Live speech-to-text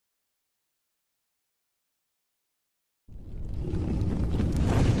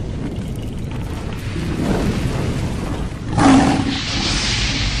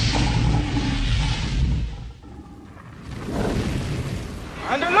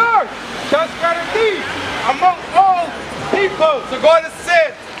shall scatter thee among all people. So God has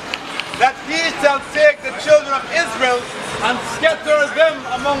said that He shall take the children of Israel and scatter them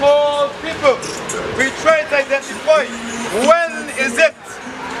among all people. We try to identify when is it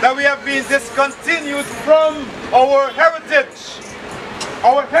that we have been discontinued from our heritage.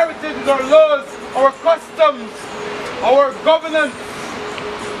 Our heritage is our laws, our customs, our governance.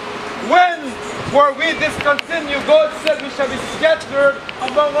 When were we discontinued? God said we shall be scattered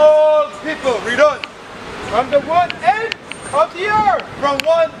among all people. Read on. From the one end of the earth. From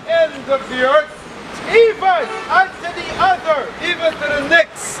one end of the earth Even unto the other. even to the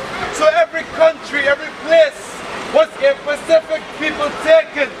next. So every country, every place was a specific people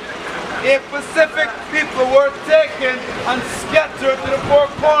taken. A specific people were taken and scattered to the four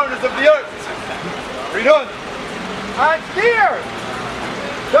corners of the earth. Read on. And there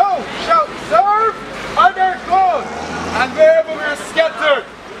thou shalt serve other gods. And wherever we are scattered,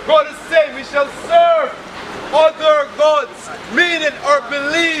 God is saying we shall serve other gods, meaning our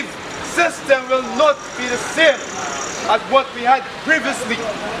belief system will not be the same as what we had previously.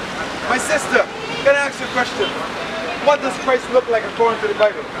 My sister, can I ask you a question? What does Christ look like according to the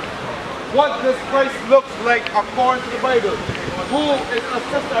Bible? What does Christ look like according to the Bible? Who is a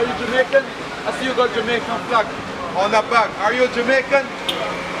sister? Are you Jamaican? I see you got Jamaican flag on that bag. Are you Jamaican?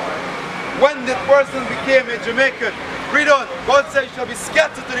 When the person became a Jamaican? Read on. God says you shall be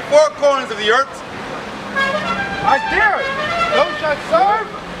scattered to the four corners of the earth. And there thou shalt serve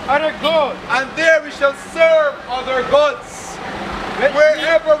other gods. And there we shall serve other gods.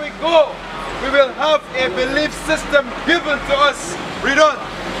 Wherever we go, we will have a belief system given to us. Read on.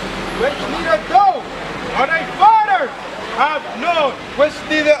 Which neither thou nor thy fathers have known. Which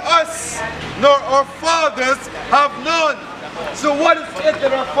neither us nor our fathers have known. So what is it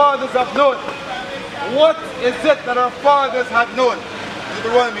that our fathers have known? What is it that our fathers have known?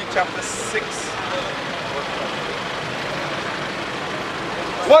 Deuteronomy chapter 6.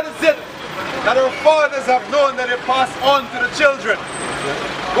 What is it that our fathers have known that they pass on to the children?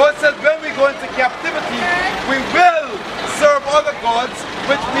 God says when we go into captivity, we will serve other gods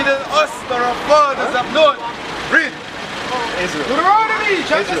which neither us nor our fathers have known. Read. Deuteronomy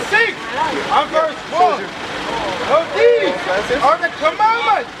chapter 6 and verse 1. Now these are the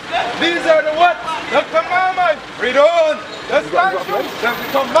commandments. These are the what? The commandments. Read on. The statutes. The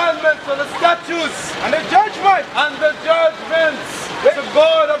commandments and the statutes And the judgment. and the judgments. So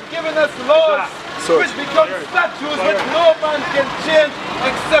God have given us laws which become statutes which no man can change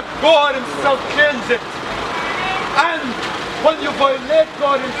except God Himself change it. And when you violate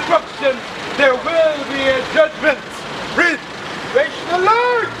God's instruction, there will be a judgment. Read. Which the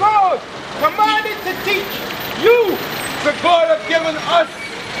Lord God commanded to teach you. So God have given us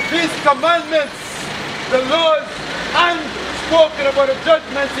these commandments, the laws, and spoken about the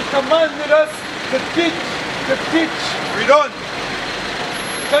judgments. He commanded us to teach, read on,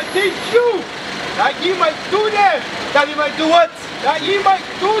 to teach you that ye might do them. that He might do what? That ye might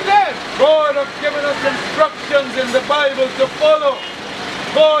do them. God have given us instructions in the Bible to follow.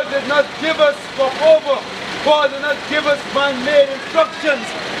 God did not give us over. God did not give us man-made instructions.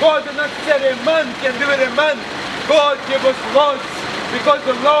 God did not say a man can do it a man. God gave us laws because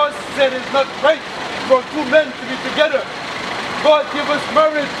the laws said it's not right for two men to be together. God gave us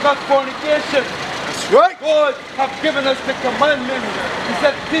marriage, not fornication. That's right. God have given us the commandments. He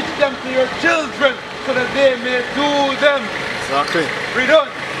said, teach them to your children so that they may do them. Exactly. Read on.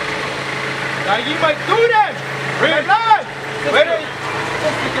 That ye might do them. Read. Lord. Whether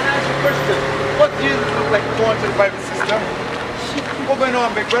sister, can I ask you a question? What Jesus look like according to the Bible, sister? What's going on,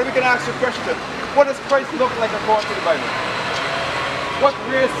 big brother? We can ask you a question. What does Christ look like according to the Bible? What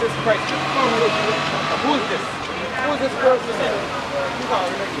race is Christ? Who is this? Who is this person?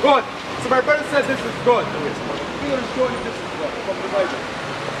 God. So my brother said this is God. We're going to show you this is God from the Bible.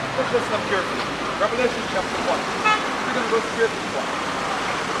 Let's listen up carefully. Revelation chapter 1. We're going to go straight to the one.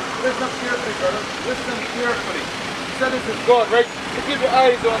 Listen up carefully, brother. Listen carefully. He said this is God, right? So keep your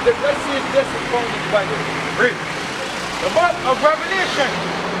eyes on this. Let's see if this is found in the Bible. Read. The book of Revelation,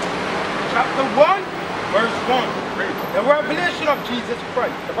 chapter 1, verse 1. Read. The revelation of Jesus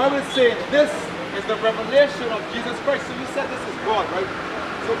Christ. The Bible is saying this is the revelation of Jesus Christ. So you said this is God, right?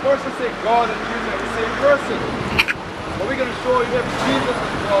 So first we say God and Jesus are the same person. But we're going to show you if Jesus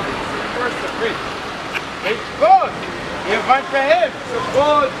and God is the same person. Read. Which God gave unto him. So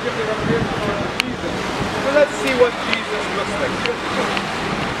God gives the revelation of Jesus. So let's see what Jesus looks like.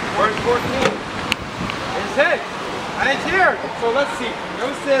 Verse 14. His head and his hair. So let's see. Now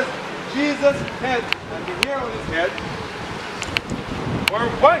it says Jesus' head and the hair on his head Were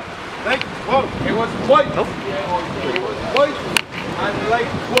white like wool. it was white. It was white and like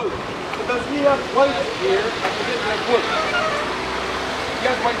wool. So Does he have white here? Is it like wool?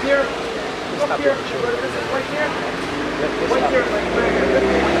 He has white here? Look here. This is white here? White here, like right here.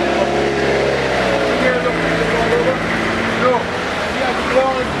 Here, look, all over. No. He has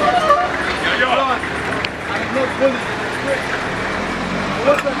blonde. Blonde. And it's not woolly, it's straight.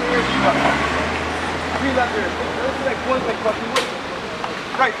 What's that here? Feel that here. This is like wool, like cotton wool.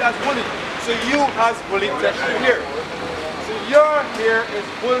 Right, that's woolly. So you has woolly texture here. So your hair is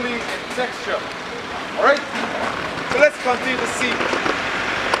woolly in texture. Alright? So let's continue to see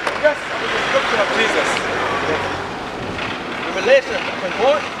the rest of the description of Jesus. Revelation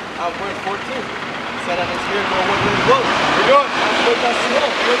 21 and verse 14 said that his hair no one will go. We're done. That's what that's snow.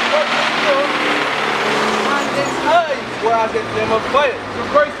 And his eyes were as a flame of fire. So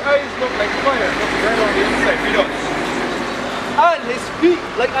Christ's eyes look like fire. Look right on the inside. We're done. And his feet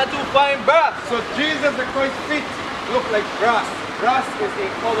like unto fine brass. So Jesus and Christ's feet look like brass. Brass is a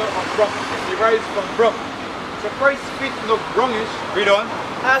color of brown. It derives from brown. So Christ's feet look brownish. Read on.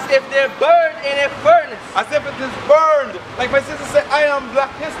 As if they're burned in a furnace. As if it is burned. Like my sister said, I am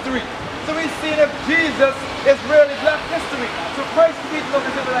black history. So we see that Jesus is really black history. So Christ's feet look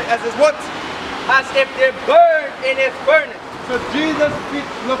as if like as is what? As if they're burned in a furnace. So Jesus' feet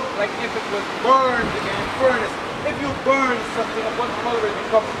look like if it was burned in a furnace. If you burn something, what color it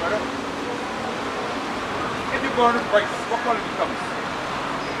becomes, brother? If you burn rice, what color it becomes?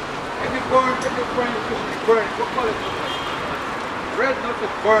 If you burn your fish, you burn it, what color it becomes? Red, not to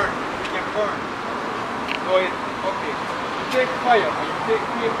burn. You can burn. So it, okay. You take fire and you take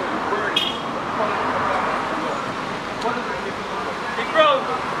paper and you burn it. What color it becomes? What does it become? It grows.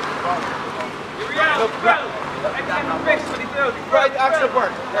 Look black. Right, ask the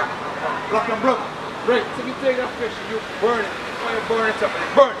part. Black and brown. Right, so you take that fish and you burn it. You burn it up and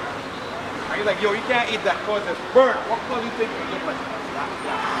it burns. And you're like, yo, you can't eat that because it's burnt. What color do you think it look like?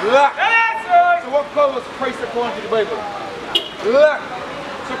 Black. So what color was Christ according to the Bible? Black.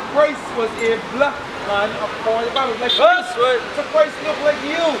 So Christ was a black man according to the Bible. Like so Christ looked like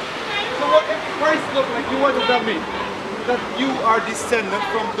you. So what if Christ looked like you? What does that mean? That you are descendant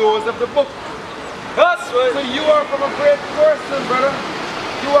from those of the book. So you are from a great person, brother.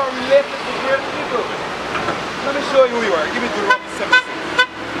 You are related to great people. Let me show you who you are. Give me Deuteronomy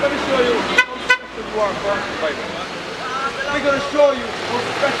 17. Let me show you how special you are according to the Bible. We're going to show you how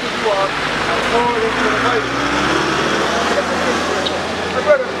special you are according to the Bible. My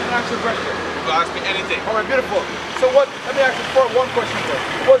brother, can I ask you a question? You can ask me anything. Alright, beautiful. So what, let me ask you one question first.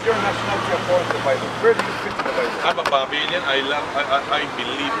 What's your nationality according to the Bible? Where do you fit in the Bible? I'm a Barbadian. I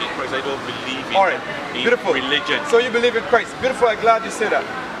believe in Christ. I don't believe in, Alright, in beautiful. religion. So you believe in Christ. Beautiful, I'm glad you say that.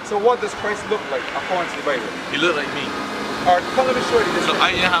 So what does Christ look like according to the Bible? He look like me. Alright, come let me show you this. So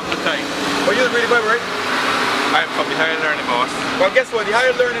I didn't have the time. But you read the Bible, right? I'm from the higher learning, boss. Well, guess what? The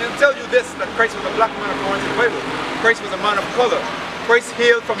higher learning will tell you this, that Christ was a black man according to the Bible. Christ was a man of color. Christ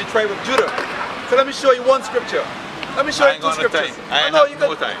hailed from the tribe of Judah. So let me show you one scripture. Let me show you two scriptures. I ain't you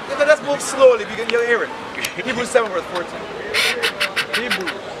no time. You can just move slowly because you'll hear it. Hebrews 7 verse 14.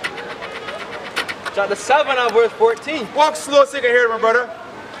 Hebrews. Chapter 7 and verse 14. Walk slow so you can hear it, my brother.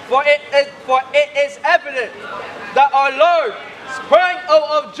 For it is evident that our Lord sprang out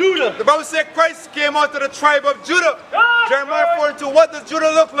of Judah. The Bible says Christ came out of the tribe of Judah. Jeremiah 4:2. What does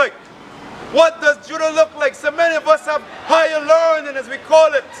Judah look like? What does Judah look like? So many of us have higher learning, as we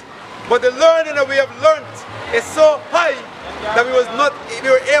call it. But the learning that we have learned is so high that we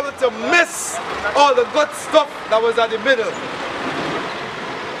were able to miss all the good stuff that was at the middle.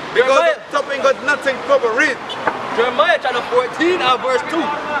 Because the top ain't got nothing covered. Read. Jeremiah chapter 14 and verse 2.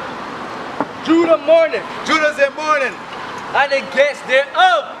 Judah mourning. Judah's a mourning. And the gates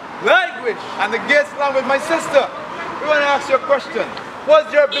thereof language. And the gates language. My sister, we want to ask you a question.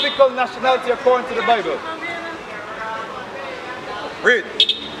 What's your biblical nationality according to the Bible? Read.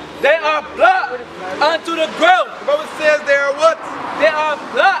 They are black unto the ground. The Bible says they are what? They are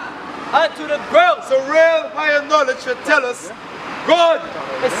black unto the ground. So real higher knowledge should tell us God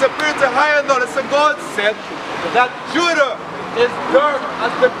is superior to higher knowledge. So God said that Judah is dark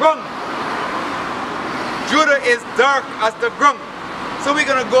as the ground. Judah is dark as the ground. So we're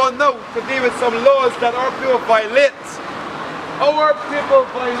going to go now to deal with some laws that our people violate. Our people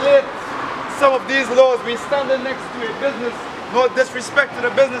violate some of these laws. We're standing next to a business. No disrespect to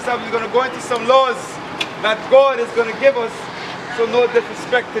the business. I'm going to go into some laws that God is going to give us. So no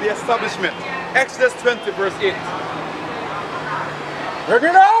disrespect to the establishment. Exodus 20 verse 8. Bring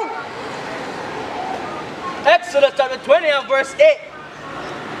it out! Exodus chapter 20 and verse 8.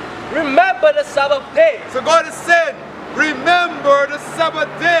 Remember the Sabbath day. So God is saying, remember the Sabbath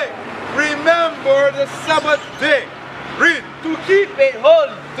day. Remember the Sabbath day. Read. To keep it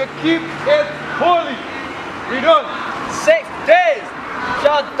holy. To keep it holy. Read on. 6 days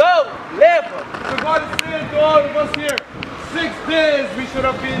shall thou labor. So God is saying to all of us here, 6 days we should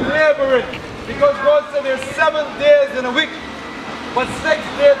have been laboring. Because God said there's 7 days in a week. But 6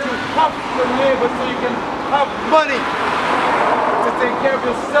 days you have to labor so you can have money to take care of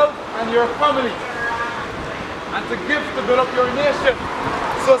yourself and your family. And to give to build up your nation.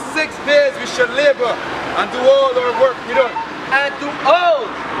 So 6 days we should labor and do all our work. Read on. And do all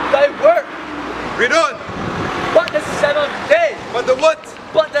thy work. Read on. But the 7th day. But the what?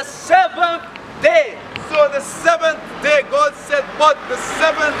 But the 7th day. So the 7th day, God said, but the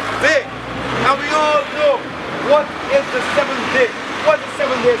 7th day. And we all know what is the 7th day. What is the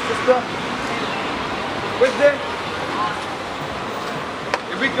 7th day, sister? Which day?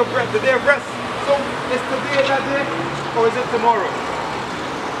 A week of rest, the day of rest. So is today that day or is it tomorrow?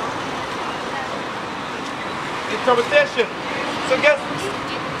 Interpretation. So guess,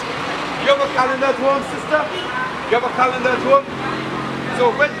 you have a calendar at home, sister? You have a calendar at home?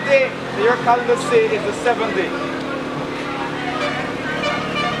 So which day does your calendar say is the 7th day?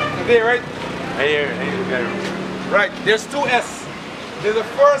 Today, right? Right, there's 2 S. There's the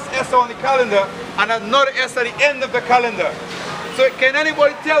first S on the calendar and another S at the end of the calendar. So can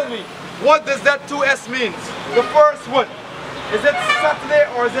anybody tell me what does that 2 S mean? The first one, is it Saturday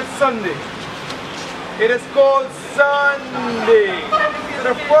or is it Sunday? It is called Sunday. So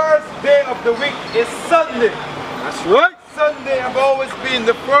the first day of the week is Sunday. That's right. Sunday have always been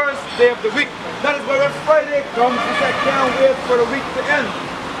the first day of the week. That is why when Friday comes, I can't wait for the week to end.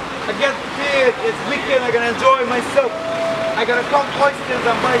 I get paid, it's weekend, I can enjoy myself. I gotta come Oysters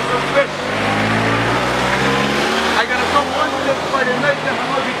and buy some fish. I gotta come Oysters Friday night and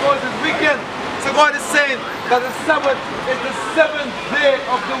hungry because it's weekend. So God is saying that the Sabbath is the 7th day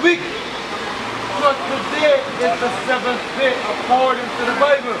of the week. So today is the 7th day according to the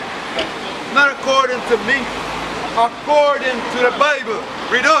Bible. Not according to me, according to the Bible.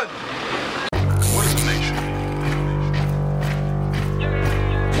 Read on. What is a nation?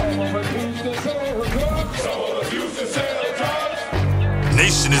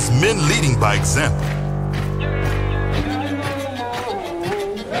 Nation is men leading by example.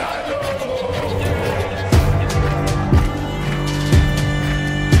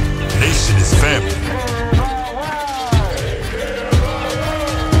 Nation is family.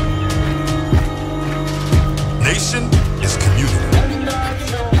 Nation is community.